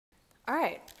All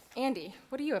right, Andy,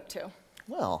 what are you up to?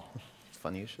 Well, it's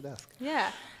funny you should ask. Yeah,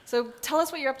 so tell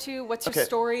us what you're up to, what's your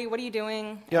story, what are you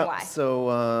doing, and why?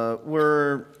 So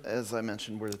we're, as I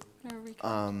mentioned, we're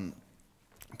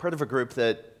part of a group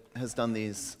that has done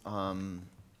these, I'm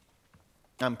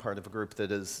part of a group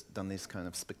that has done these kind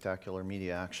of spectacular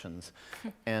media actions,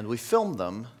 and we filmed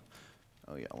them.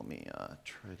 Oh yeah, let me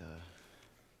try to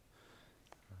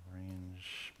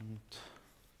arrangement.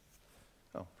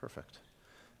 Oh, perfect.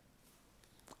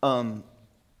 Okay.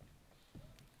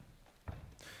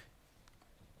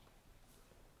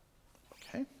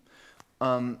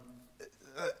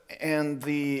 And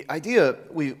the idea,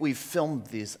 we've filmed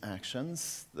these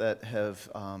actions that have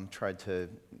tried to,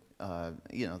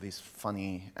 these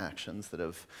funny actions that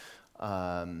have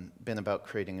been about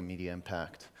creating a media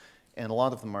impact. And a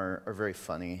lot of them are very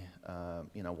funny.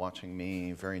 Watching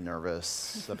me very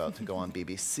nervous, about to go on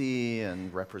BBC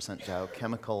and represent Dow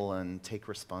Chemical and take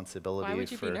responsibility for— Why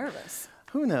would you be nervous?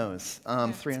 Who knows?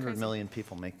 Yeah, 300 million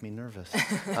people make me nervous.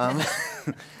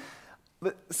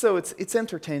 So it's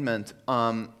entertainment,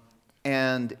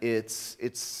 and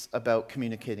it's about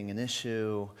communicating an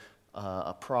issue,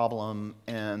 a problem,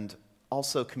 and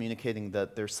also communicating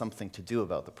that there's something to do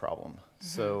about the problem.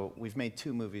 So we've made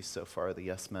 2 movies so far, The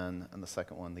Yes Men and the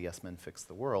second one, The Yes Men Fix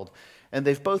the World. And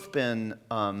they've both been,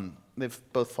 they've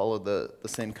both followed the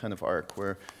same kind of arc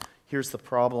where here's the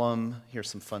problem, here's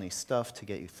some funny stuff to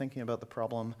get you thinking about the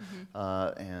problem,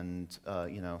 and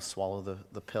swallow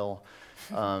the pill.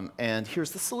 And here's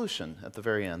the solution at the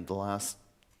very end. The last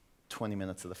 20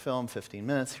 minutes of the film, 15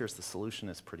 minutes, here's the solution,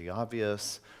 it's pretty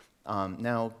obvious.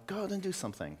 Now go out and do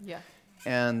something. Yeah.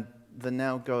 And the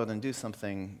now go out and do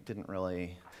something didn't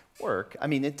really work. I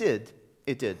mean, it did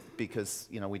because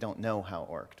we don't know how it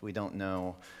worked. We don't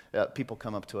know. People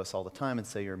come up to us all the time and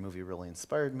say, your movie really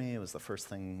inspired me. It was the first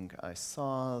thing I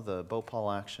saw. The Bhopal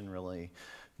action really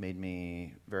made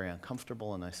me very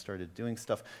uncomfortable, and I started doing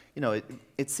stuff.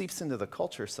 It seeps into the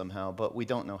culture somehow, but we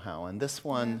don't know how. And this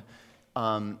one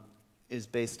is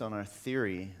based on our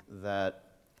theory that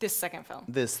this second film.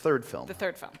 This third film. The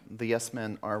third film. The Yes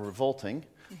Men are revolting.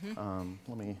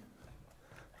 Let me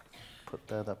put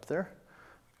that up there.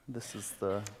 This is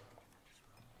the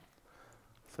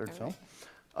third film.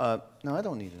 No, I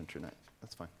don't need internet.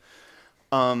 That's fine.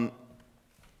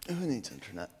 Who needs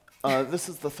internet? This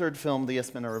is the third film, The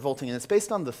Yes Men are Revolting, and it's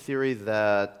based on the theory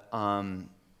that a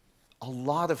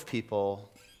lot of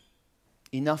people,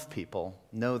 enough people,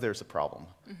 know there's a problem.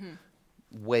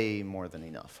 Way more than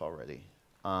enough already.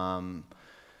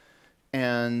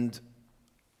 And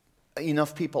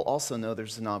enough people also know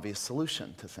there's an obvious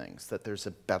solution to things, that there's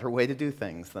a better way to do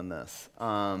things than this.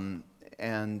 And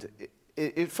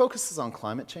it focuses on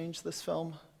climate change, this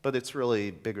film, but it's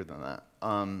really bigger than that.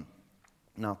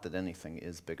 Not that anything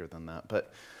is bigger than that,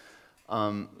 but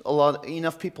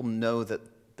enough people know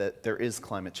that there is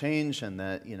climate change, and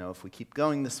that if we keep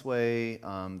going this way,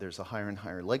 there's a higher and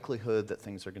higher likelihood that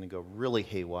things are going to go really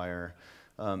haywire.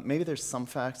 Maybe there's some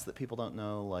facts that people don't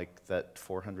know, like that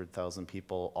 400,000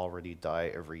 people already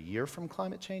die every year from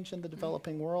climate change in the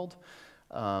developing world.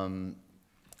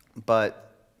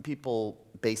 But people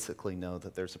basically know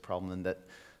that there's a problem, and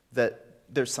that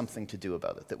there's something to do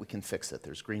about it, that we can fix it.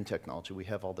 There's green technology, we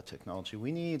have all the technology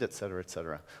we need, et cetera, et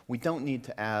cetera. We don't need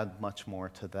to add much more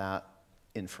to that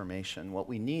information. What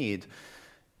we need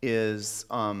is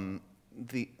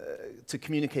to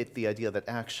communicate the idea that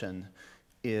action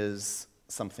is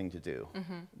something to do,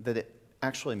 that it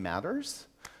actually matters,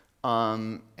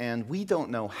 and we don't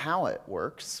know how it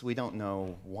works, we don't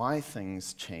know why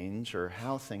things change or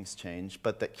how things change,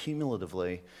 but that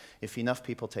cumulatively, if enough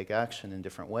people take action in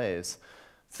different ways,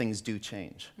 things do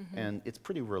change. And it's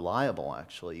pretty reliable,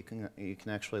 actually. You can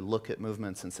actually look at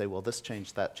movements and say, well, this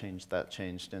changed, that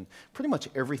changed, and pretty much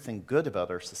everything good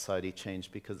about our society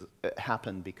changed because it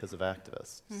happened because of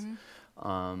activists.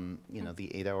 The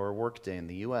 8-hour workday in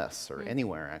the US or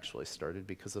anywhere actually started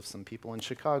because of some people in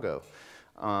Chicago.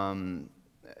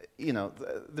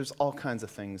 There's all kinds of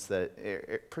things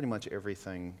that pretty much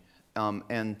everything.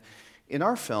 And in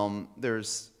our film,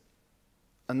 there's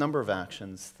a number of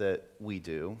actions that we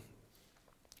do,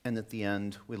 and at the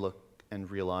end we look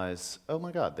and realize, oh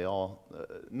my God, they all,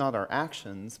 not our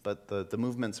actions, but the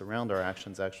movements around our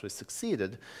actions actually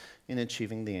succeeded in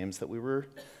achieving the aims that we were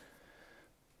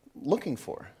looking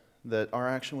for, that our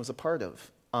action was a part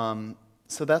of.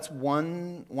 So that's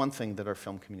one thing that our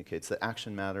film communicates, that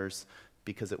action matters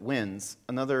because it wins.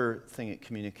 Another thing it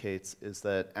communicates is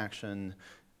that action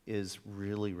is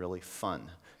really, really fun.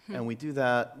 And we do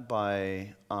that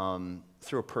by,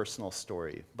 through a personal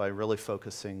story, by really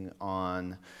focusing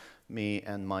on me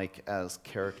and Mike as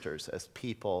characters, as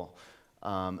people,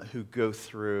 who go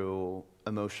through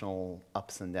emotional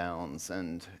ups and downs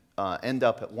and end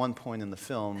up at one point in the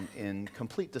film in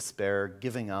complete despair,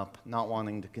 giving up, not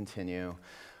wanting to continue,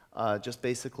 just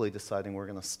basically deciding we're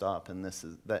going to stop and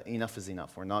that enough is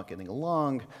enough. We're not getting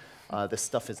along. This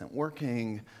stuff isn't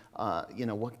working. You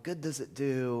know, what good does it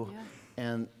do? Yeah.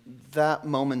 And that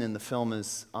moment in the film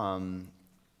is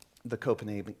the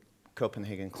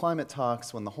Copenhagen climate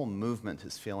talks, when the whole movement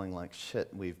is feeling like, shit,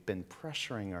 we've been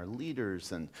pressuring our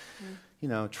leaders and you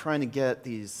know, trying to get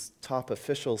these top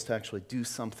officials to actually do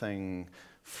something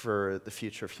for the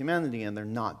future of humanity, and they're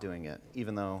not doing it.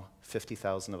 Even though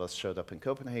 50,000 of us showed up in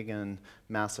Copenhagen,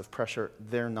 massive pressure,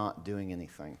 they're not doing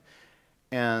anything.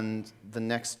 And the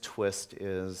next twist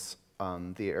is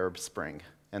the Arab Spring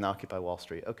and Occupy Wall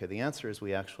Street. Okay, the answer is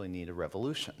we actually need a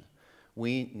revolution.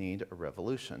 We need a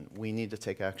revolution. We need to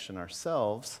take action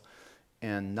ourselves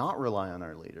and not rely on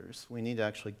our leaders. We need to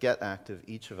actually get active,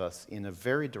 each of us, in a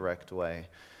very direct way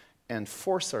and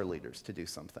force our leaders to do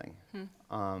something.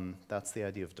 That's the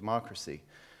idea of democracy.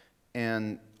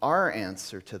 And our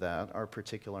answer to that, our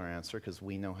particular answer, because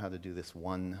we know how to do this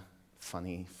one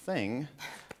funny thing,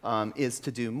 is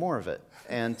to do more of it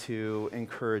and to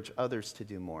encourage others to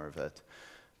do more of it.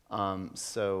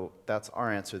 So that's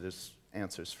our answer. There's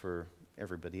answers for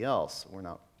everybody else. We're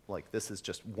not like, this is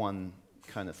just one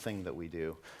kind of thing that we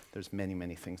do. There's many,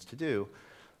 many things to do.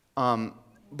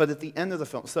 But at the end of the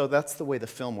film, so that's the way the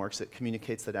film works. It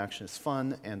communicates that action is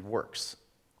fun and works.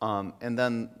 And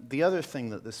then the other thing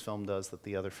that this film does that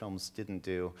the other films didn't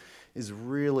do is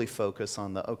really focus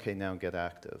on the, okay, now get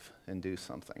active and do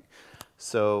something.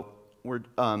 So we're,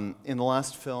 in the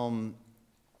last film,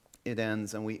 it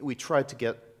ends, and we tried to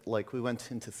get, like, we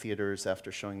went into theaters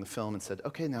after showing the film and said,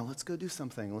 okay, now let's go do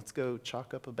something. Let's go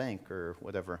chalk up a bank or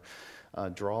whatever,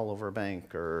 draw all over a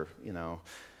bank, or, you know,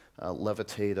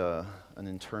 levitate an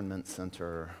internment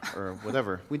center or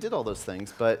whatever. We did all those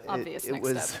things, but it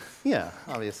was step. Yeah,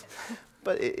 obvious.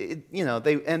 But you know,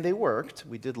 they worked.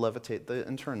 We did levitate the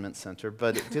internment center,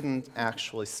 but it didn't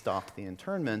actually stop the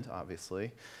internment,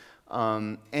 obviously,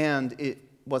 and it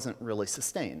wasn't really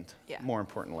sustained. Yeah. More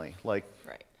importantly, like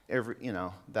you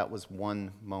know, that was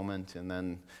one moment, and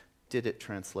then did it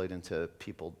translate into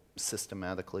people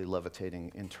systematically levitating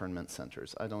internment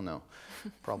centers? I don't know.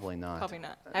 Probably not. Probably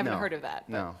not. I haven't heard of that.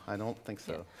 No, I don't think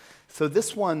so. Yeah. So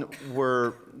this one,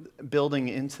 we're building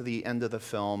into the end of the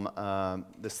film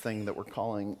this thing that we're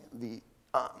calling the,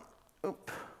 let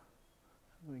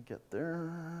me get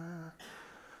there,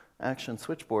 action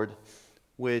switchboard,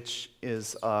 which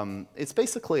is, it's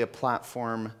basically a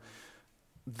platform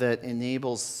that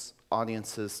enables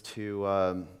audiences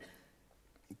to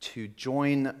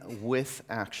join with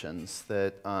actions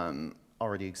that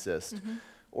already exist,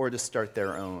 or to start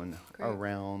their own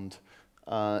around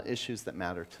issues that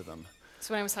matter to them.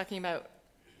 So when I was talking about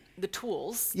the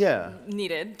tools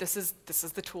needed, this is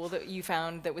the tool that you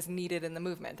found that was needed in the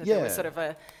movement. That there was sort of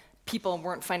a, people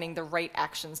weren't finding the right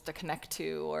actions to connect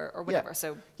to, or whatever.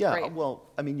 So well,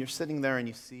 I mean, you're sitting there and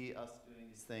you see us doing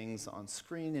these things on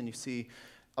screen, and you see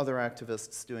other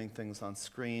activists doing things on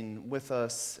screen with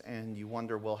us, and you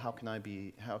wonder, well, how can I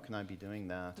be doing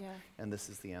that? Yeah. And this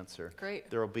is the answer. Great.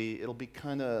 It'll be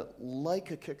kind of like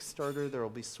a Kickstarter. There will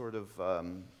be sort of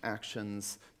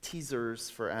actions, teasers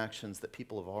for actions that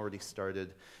people have already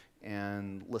started,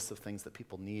 and lists of things that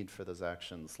people need for those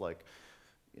actions, like,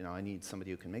 you know, I need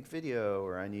somebody who can make video,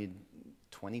 or I need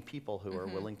 20 people who are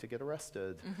willing to get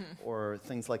arrested, or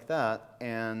things like that.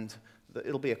 And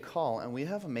it'll be a call, and we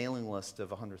have a mailing list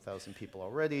of 100,000 people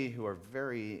already who are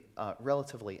very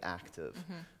relatively active.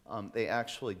 They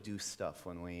actually do stuff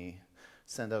when we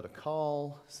send out a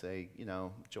call, say, you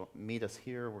know, meet us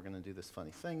here, we're going to do this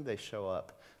funny thing. They show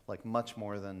up, like, much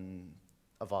more than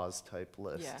Avaz type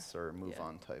lists or Move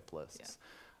On type lists.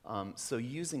 So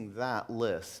using that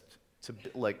list to,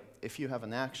 like, if you have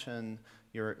an action,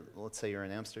 let's say you're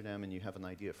in Amsterdam and you have an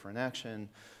idea for an action,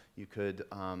 you could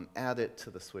add it to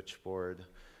the switchboard.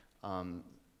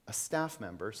 A staff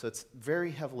member, so it's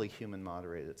very heavily human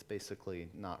moderated. It's basically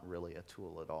not really a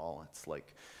tool at all. It's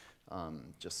like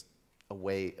just a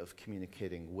way of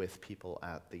communicating with people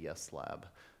at the Yes Lab.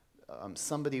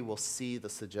 Somebody will see the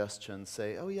suggestion,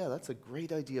 say, oh yeah, that's a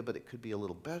great idea, but it could be a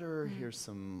little better. Here's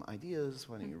some ideas,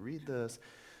 why don't you read this?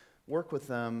 Work with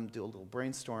them, do a little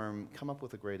brainstorm, come up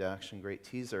with a great action, great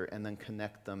teaser, and then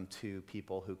connect them to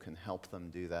people who can help them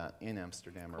do that in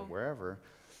Amsterdam or wherever,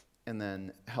 and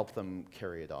then help them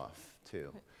carry it off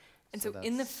too. And so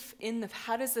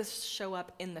how does this show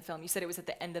up in the film? You said it was at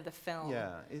the end of the film.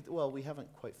 Yeah, well, we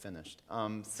haven't quite finished.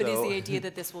 But is the idea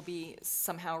that this will be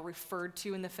somehow referred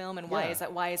to in the film, and why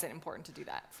is it important to do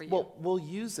that for you? Well, we'll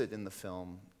use it in the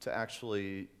film to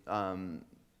actually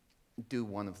do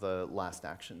one of the last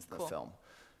actions in the film.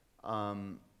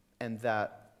 And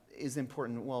that is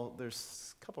important. Well,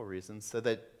 there's a couple of reasons. So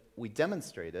that we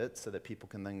demonstrate it so that people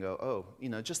can then go, oh, you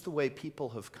know, just the way people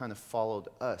have kind of followed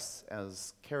us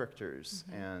as characters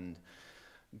and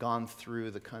gone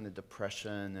through the kind of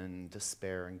depression and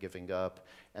despair and giving up,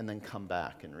 and then come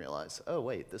back and realize, oh,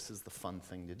 wait, this is the fun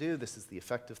thing to do, this is the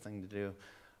effective thing to do,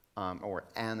 or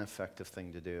an effective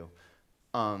thing to do.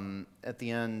 At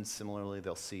the end, similarly,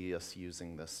 they'll see us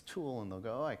using this tool, and they'll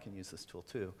go, oh, I can use this tool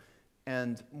too.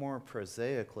 And more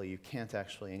prosaically, you can't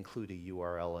actually include a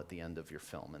URL at the end of your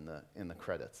film in the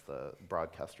credits. The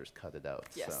broadcasters cut it out.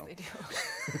 Yes, so. they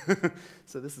do.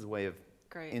 So this is a way of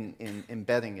in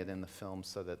embedding it in the film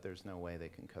so that there's no way they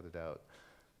can cut it out.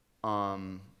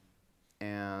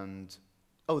 And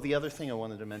the other thing I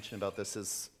wanted to mention about this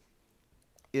is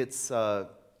it's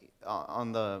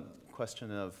on the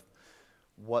question of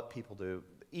what people do.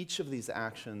 Each of these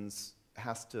actions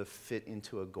has to fit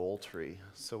into a goal tree.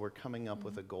 So we're coming up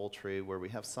with a goal tree where we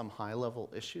have some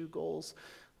high-level issue goals,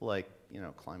 like, you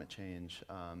know, climate change,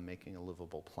 making a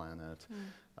livable planet,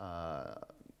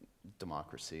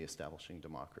 democracy, establishing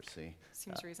democracy.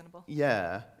 Seems reasonable.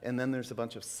 Yeah, and then there's a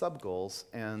bunch of sub-goals,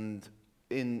 and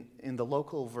in the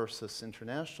local versus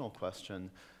international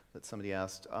question that somebody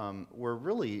asked, we're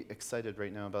really excited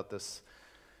right now about this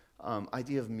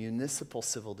idea of municipal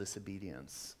civil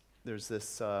disobedience. There's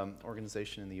this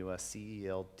organization in the US,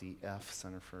 CELDF,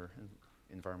 Center for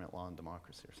Environment, Law, and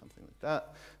Democracy, or something like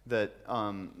that, that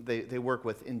they work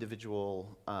with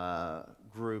individual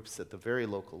groups at the very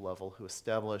local level who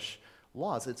establish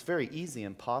laws. It's very easy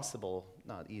and possible,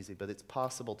 not easy, but it's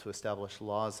possible to establish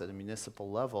laws at a municipal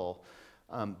level,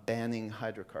 banning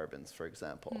hydrocarbons, for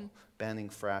example, banning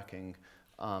fracking,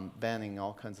 banning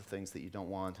all kinds of things that you don't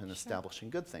want, and establishing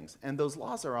good things. And those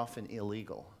laws are often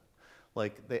illegal.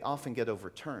 Like, they often get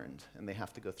overturned, and they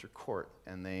have to go through court,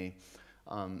 and they,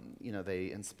 you know,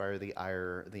 they inspire the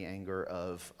anger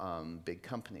of big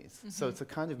companies. So it's a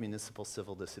kind of municipal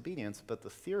civil disobedience, but the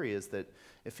theory is that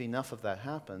if enough of that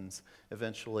happens,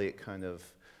 eventually it kind of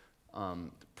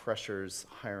pressures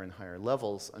higher and higher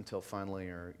levels until finally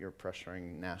you're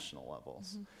pressuring national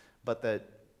levels. But that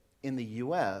in the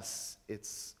US,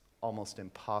 it's almost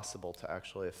impossible to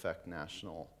actually affect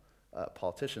national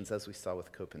politicians, as we saw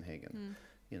with Copenhagen,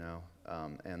 you know,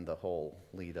 and the whole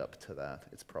lead up to that.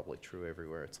 It's probably true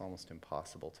everywhere. It's almost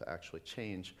impossible to actually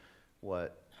change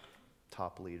what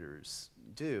top leaders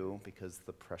do because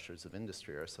the pressures of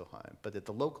industry are so high. But at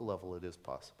the local level, it is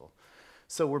possible.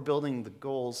 So we're building the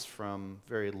goals from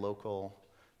very local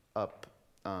up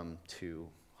to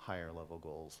higher level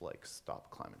goals like stop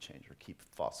climate change or keep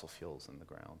fossil fuels in the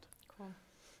ground. Cool.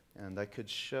 And I could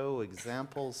show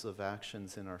examples of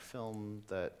actions in our film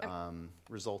that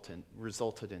resulted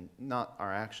in, not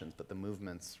our actions, but the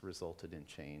movements resulted in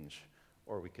change,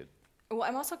 or we could. Well,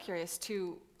 I'm also curious,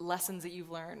 too, lessons that you've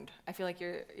learned. I feel like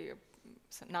you're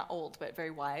not old, but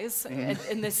very wise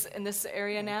in this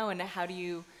area now, and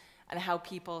how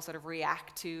people sort of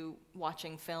react to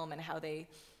watching film and how they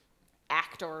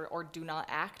act or do not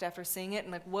act after seeing it,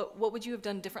 and like what would you have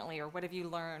done differently, or what have you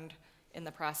learned in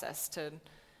the process to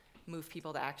move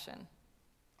people to action?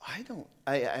 I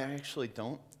actually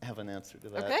don't have an answer to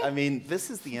that. Okay. I mean, this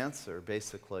is the answer,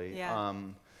 basically. Yeah.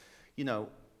 You know,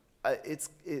 it's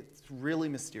really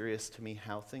mysterious to me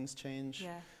how things change.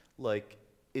 Yeah. Like,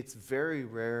 it's very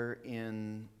rare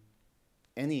in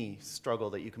any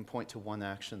struggle that you can point to one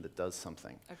action that does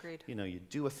something. Agreed. You know, you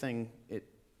do a thing, it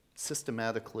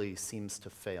systematically seems to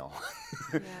fail,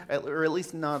 Yeah. or at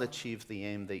least not achieve the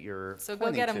aim that you're So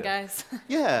go get them, guys.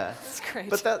 Yeah. That's great.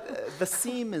 But the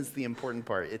seem is the important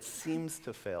part. It seems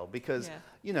to fail because,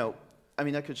 you know, I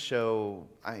mean, I could show,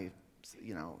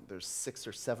 you know, there's 6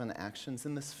 or 7 actions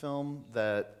in this film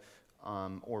that,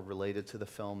 or related to the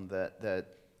film that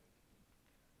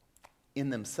in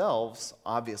themselves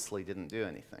obviously didn't do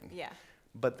anything. Yeah.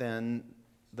 But then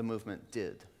the movement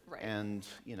did. Right. And,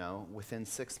 you know, within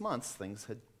 6 months, things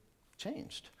had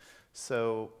changed.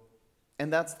 So,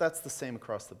 and that's the same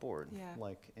across the board. Yeah.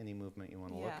 Like any movement you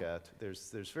want to look at,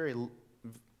 there's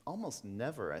almost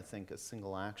never, I think, a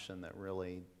single action that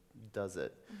really does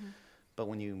it. But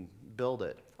when you build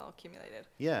it, It's all accumulated.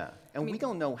 yeah. And we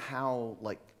don't know how,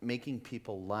 like, making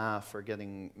people laugh or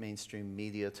getting mainstream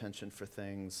media attention for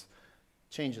things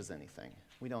changes anything.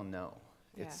 We don't know.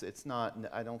 It's not,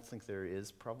 I don't think there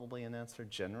is probably an answer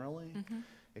generally,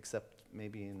 except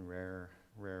maybe in rare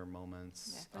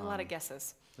moments. Yeah, there are a lot of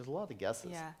guesses. There's a lot of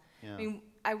guesses. Yeah. Yeah. I mean,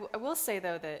 I will say,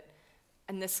 though, that,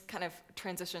 and this kind of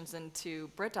transitions into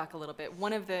BRITDOC a little bit,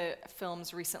 one of the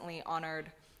films recently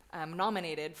honored,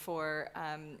 nominated for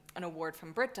an award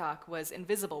from BRITDOC was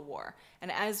Invisible War.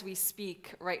 And as we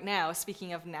speak right now,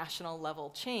 speaking of national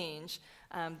level change,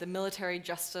 the Military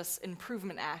Justice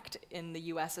Improvement Act in the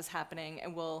US is happening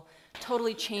and will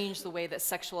totally change the way that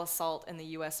sexual assault in the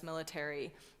US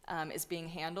military is being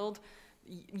handled.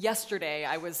 Yesterday,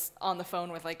 I was on the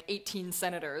phone with like 18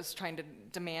 senators trying to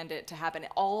demand it to happen.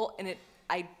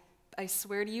 I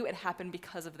swear to you, it happened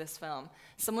because of this film.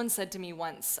 Someone said to me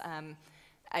once,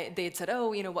 they had said,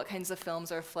 oh, you know, what kinds of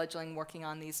films are Fledgling working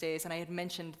on these days? And I had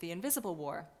mentioned The Invisible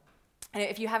War. And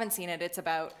if you haven't seen it, it's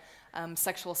about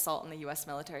sexual assault in the US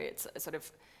military. It's sort of,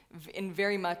 in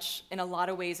a lot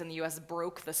of ways in the US,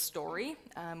 broke the story,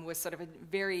 was sort of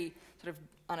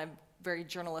on a very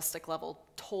journalistic level,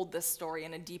 told this story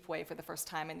in a deep way for the first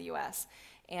time in the US.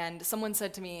 And someone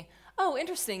said to me, oh,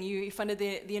 interesting, you funded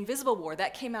the Invisible War.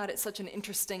 That came out at such an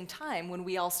interesting time when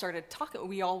we all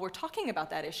were talking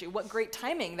about that issue. What great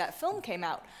timing that film came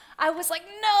out. I was like,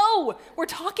 no, we're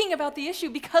talking about the issue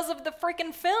because of the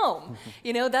freaking film.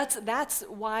 You know, that's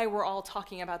why we're all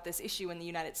talking about this issue in the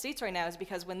United States right now, is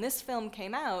because when this film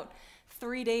came out,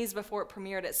 3 days before it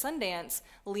premiered at Sundance,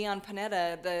 Leon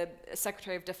Panetta, the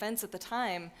Secretary of Defense at the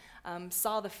time,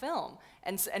 saw the film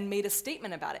and made a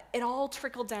statement about it. It all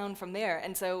trickled down from there.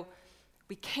 And so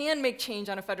we can make change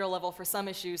on a federal level for some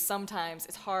issues sometimes.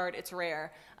 It's hard, it's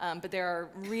rare, but there are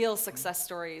real success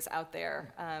stories out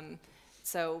there.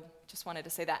 So just wanted to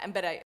say that. But